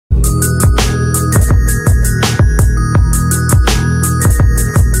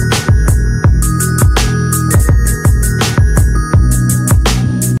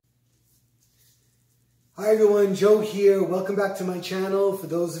here. Welcome back to my channel. For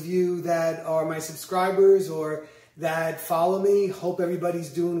those of you that are my subscribers or that follow me, hope everybody's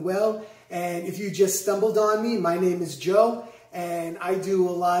doing well. And if you just stumbled on me, my name is Joe, and I do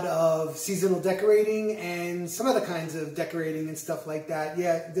a lot of seasonal decorating and some other kinds of decorating and stuff like that.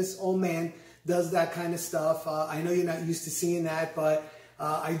 Yeah, this old man does that kind of stuff. I know you're not used to seeing that, but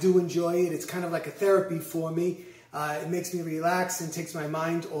I do enjoy it. It's kind of like a therapy for me. It makes me relax and takes my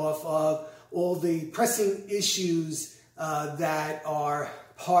mind off of all the pressing issues that are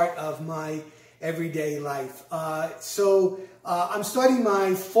part of my everyday life. So I'm starting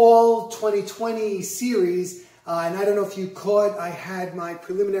my fall 2020 series, and I don't know if you caught, I had my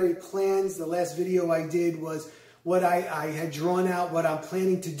preliminary plans. The last video I did was what I had drawn out, what I'm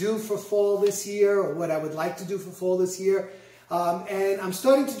planning to do for fall this year, or what I would like to do for fall this year. And I'm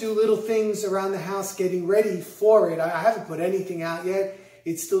starting to do little things around the house, getting ready for it. I haven't put anything out yet.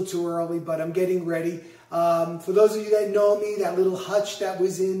 It's still too early, but I'm getting ready. For those of you that know me, that little hutch that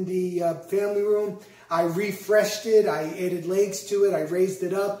was in the family room, I refreshed it. I added legs to it. I raised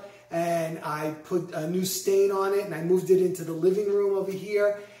it up, and I put a new stain on it, and I moved it into the living room over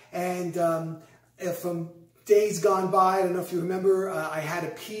here. And from days gone by, I don't know if you remember, I had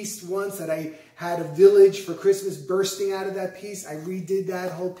a piece once that I had a village for Christmas bursting out of that piece. I redid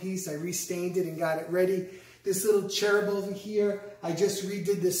that whole piece. I restained it and got it ready. This little cherub over here, I just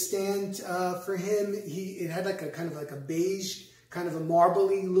redid the stand for him. It had like a kind of like a beige, kind of a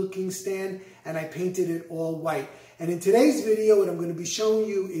marbly looking stand, and I painted it all white. And in today's video, what I'm going to be showing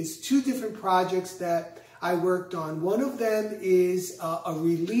you is two different projects that I worked on. One of them is a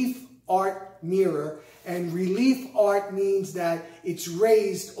relief art mirror, and relief art means that it's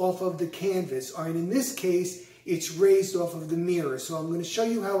raised off of the canvas, or in this case, it's raised off of the mirror. So I'm going to show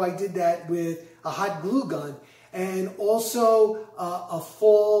you how I did that with a hot glue gun, and also a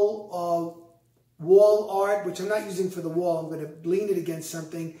fall wall art, which I'm not using for the wall. I'm going to lean it against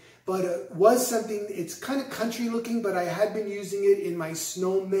something, but it was something, it's kind of country looking, but I had been using it in my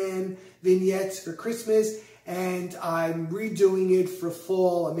snowman vignettes for Christmas, and I'm redoing it for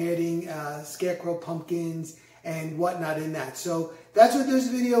fall. I'm adding scarecrow pumpkins and whatnot in that. So that's what this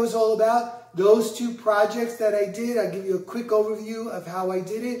video is all about. Those two projects that I did, I'll give you a quick overview of how I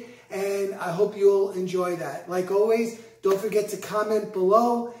did it, and I hope you'll enjoy that. Like always, don't forget to comment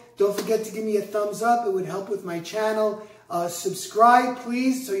below. Don't forget to give me a thumbs up. It would help with my channel. Subscribe,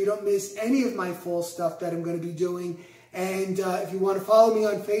 please, so you don't miss any of my fall stuff that I'm going to be doing. And if you want to follow me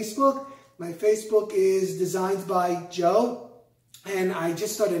on Facebook, my Facebook is Designs by Joe. And I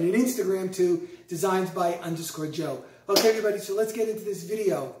just started an Instagram too, Designs by _Joe. Okay, everybody, so let's get into this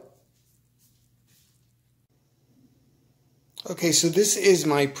video. Okay, so this is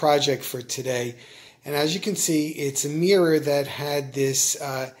my project for today, and as you can see, it's a mirror that had this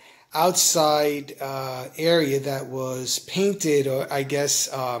outside area that was painted, or I guess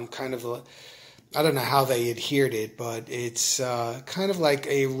kind of a, I don't know how they adhered it, but it's kind of like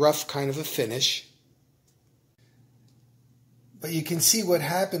a rough kind of a finish. But you can see what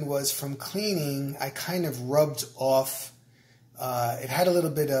happened was from cleaning, I kind of rubbed off. It had a little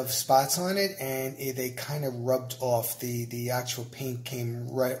bit of spots on it, and they kind of rubbed off. The actual paint came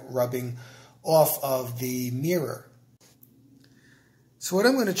rubbing off of the mirror. So what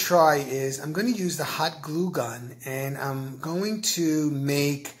I'm going to try is I'm going to use the hot glue gun, and I'm going to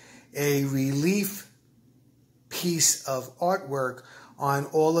make a relief piece of artwork on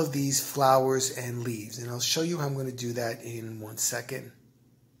all of these flowers and leaves. And I'll show you how I'm going to do that in 1 second.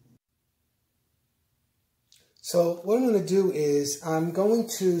 So what I'm going to do is I'm going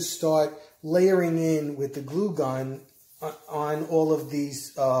to start layering in with the glue gun on all of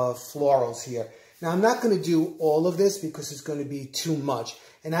these florals here. Now I'm not going to do all of this because it's going to be too much.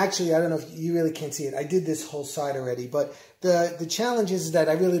 And actually, I don't know if you really can't see it. I did this whole side already, but the challenge is that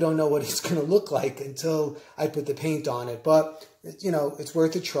I really don't know what it's going to look like until I put the paint on it. But, you know, it's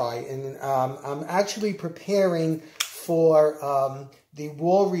worth a try. And I'm actually preparing for the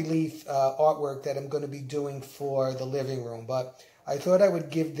wall relief artwork that I'm going to be doing for the living room. But I thought I would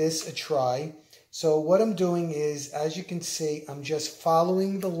give this a try. So what I'm doing is, as you can see, I'm just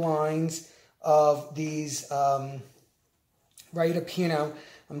following the lines of these, right up here now,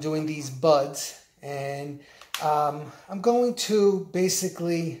 I'm doing these buds. And I'm going to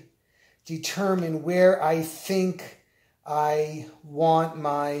basically determine where I think I want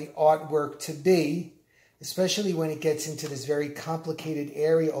my artwork to be, especially when it gets into this very complicated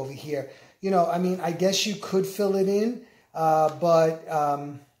area over here. You know, I mean, I guess you could fill it in, but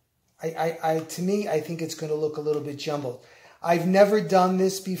to me, I think it's going to look a little bit jumbled. I've never done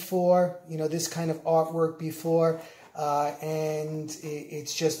this before, you know, this kind of artwork before, and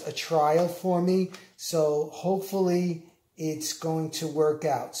it's just a trial for me. So hopefully it's going to work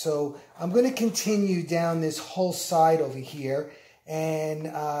out. So I'm going to continue down this whole side over here, and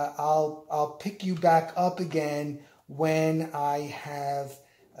I'll pick you back up again when I have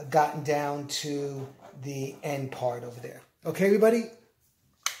gotten down to the end part over there. Okay, everybody?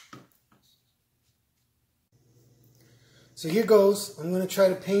 So here goes. I'm going to try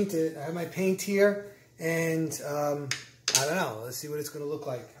to paint it. I have my paint here, and I don't know. Let's see what it's going to look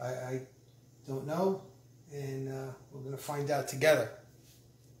like. I don't know, and we're going to find out together.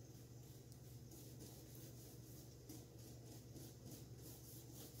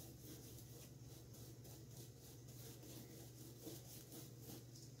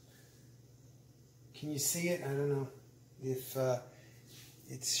 Can you see it? I don't know if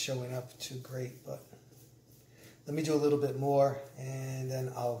it's showing up too great, but let me do a little bit more, and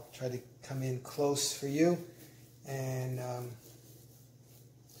then I'll try to come in close for you. And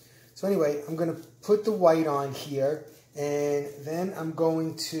so anyway, I'm going to put the white on here, and then I'm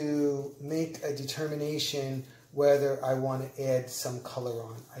going to make a determination whether I want to add some color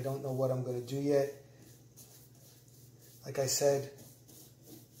on. I don't know what I'm going to do yet. Like I said,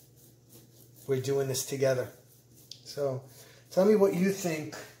 we're doing this together. So tell me what you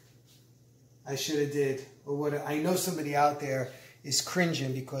think I should have did, or what. I know somebody out there is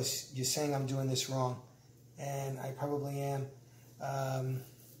cringing because you're saying I'm doing this wrong, and I probably am.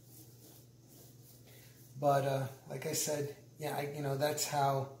 But like I said, yeah, that's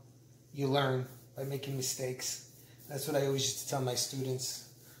how you learn, by making mistakes. That's what I always used to tell my students.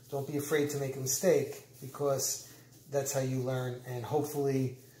 Don't be afraid to make a mistake, because that's how you learn, and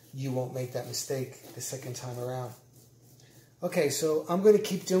hopefully you won't make that mistake the second time around. Okay, so I'm going to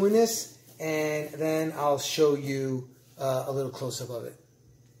keep doing this, and then I'll show you a little close-up of it.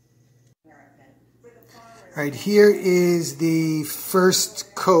 All right, here is the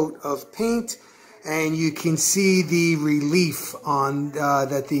first coat of paint, and you can see the relief on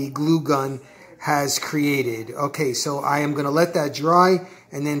that the glue gun has created. Okay, so I am going to let that dry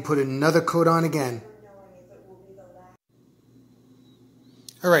and then put another coat on again.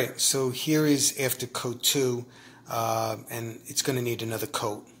 All right, so here is after coat 2, and it's going to need another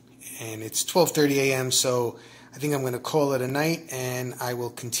coat. And it's 12:30 a.m., so I think I'm going to call it a night, and I will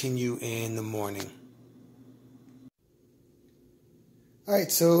continue in the morning. All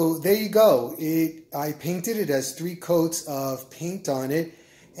right, so there you go. I painted it. Has 3 coats of paint on it,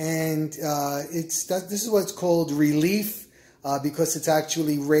 and this is what's called relief, because it's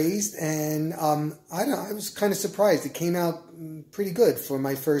actually raised. And I don't know, I was kind of surprised. It came out pretty good for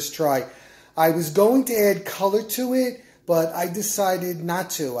my first try. I was going to add color to it, but I decided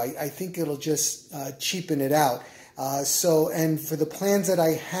not to. I think it'll just cheapen it out. And for the plans that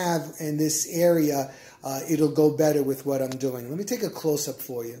I have in this area, it'll go better with what I'm doing. Let me take a close-up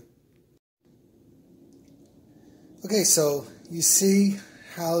for you. Okay, so you see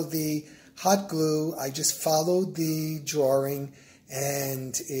how the hot glue, I just followed the drawing,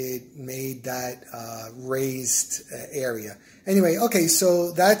 and it made that raised area. Anyway, okay,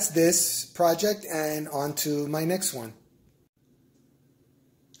 so that's this project, and on to my next one.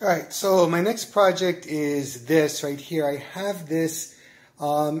 All right, so my next project is this right here. I have this,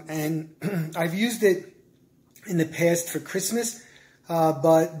 and I've used it in the past for Christmas,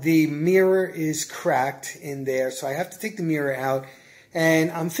 but the mirror is cracked in there, so I have to take the mirror out.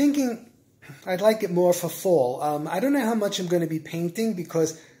 And I'm thinking I'd like it more for fall. I don't know how much I'm going to be painting,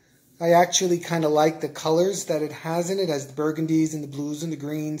 because I actually kind of like the colors that it has in it. It has the burgundies and the blues and the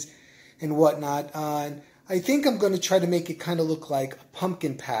greens and whatnot. I think I'm going to try to make it kind of look like a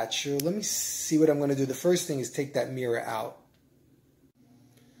pumpkin patch. So let me see what I'm going to do. The first thing is take that mirror out.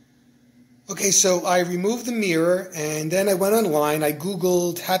 Okay, so I removed the mirror, and then I went online. I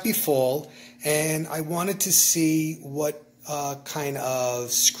Googled Happy Fall, and I wanted to see what kind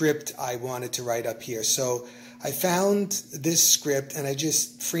of script I wanted to write up here. So I found this script, and I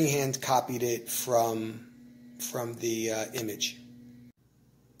just freehand copied it from the image.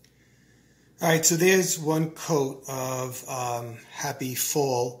 All right, so there's one coat of Happy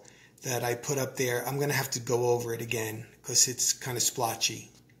Fall that I put up there. I'm going to have to go over it again because it's kind of splotchy.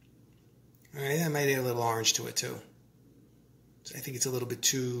 All right, I might add a little orange to it too. So I think it's a little bit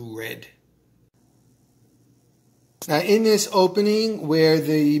too red. Now in this opening where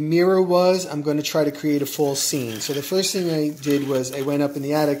the mirror was, I'm going to try to create a fall scene. So the first thing I did was I went up in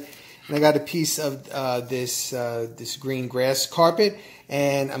the attic and I got a piece of this green grass carpet,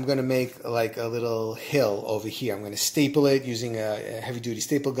 and I'm going to make like a little hill over here. I'm going to staple it using a heavy-duty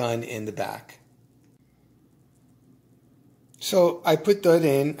staple gun in the back. So I put that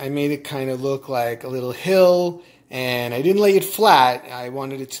in. I made it kind of look like a little hill, And I didn't lay it flat. I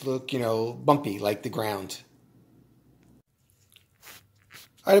wanted it to look, you know, bumpy like the ground.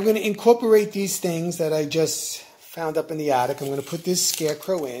 All right, I'm going to incorporate these things that I just found up in the attic. I'm going to put this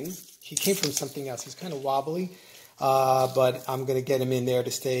scarecrow in. He came from something else. He's kind of wobbly, but I'm going to get him in there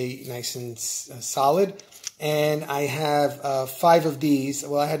to stay nice and solid. And I have 5 of these.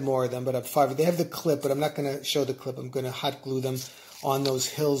 Well, I had more of them, but I have 5. They have the clip, but I'm not going to show the clip. I'm going to hot glue them on those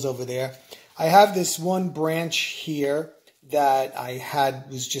hills over there. I have this one branch here that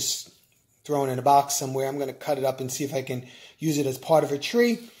was just thrown in a box somewhere. I'm going to cut it up and see if I can use it as part of a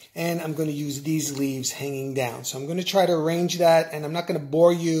tree. And I'm going to use these leaves hanging down. So I'm going to try to arrange that, and I'm not going to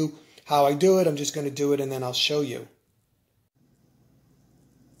bore you how I do it. I'm just going to do it, and then I'll show you.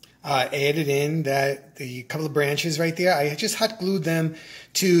 Added in the couple of branches right there. I just hot glued them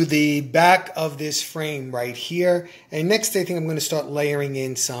to the back of this frame right here. And next I think I'm going to start layering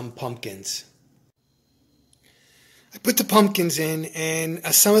in some pumpkins. I put the pumpkins in, and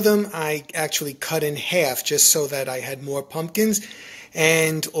some of them I actually cut in half just so that I had more pumpkins,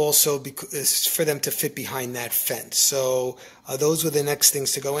 and also because for them to fit behind that fence. So those were the next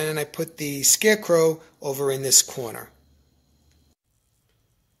things to go in, and I put the scarecrow over in this corner.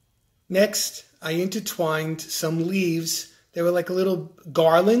 Next, I intertwined some leaves. They were like a little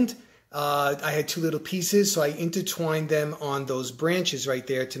garland. I had 2 little pieces, so I intertwined them on those branches right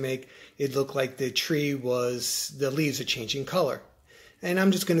there to make it look like the leaves are changing color. And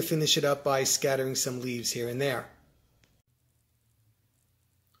I'm just going to finish it up by scattering some leaves here and there.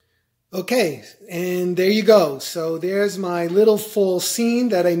 Okay, and there you go. So there's my little fall scene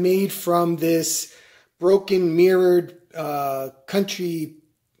that I made from this broken mirrored country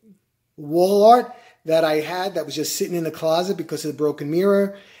wall art that I had that was just sitting in the closet because of the broken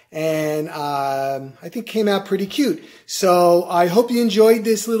mirror. And I think it came out pretty cute. So I hope you enjoyed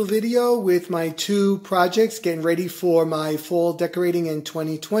this little video with my 2 projects getting ready for my fall decorating in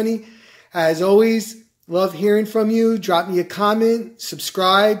 2020. As always, love hearing from you. Drop me a comment,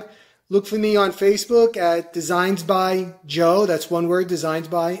 subscribe. Look for me on Facebook at Designs by Joe. That's one word, Designs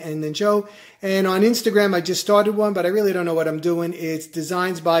by, and then Joe. And on Instagram, I just started one, but I really don't know what I'm doing. It's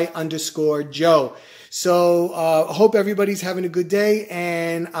Designs by _Joe. So I hope everybody's having a good day,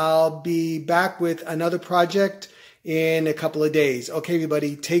 and I'll be back with another project in a couple of days. Okay,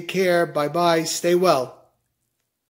 everybody, take care. Bye-bye. Stay well.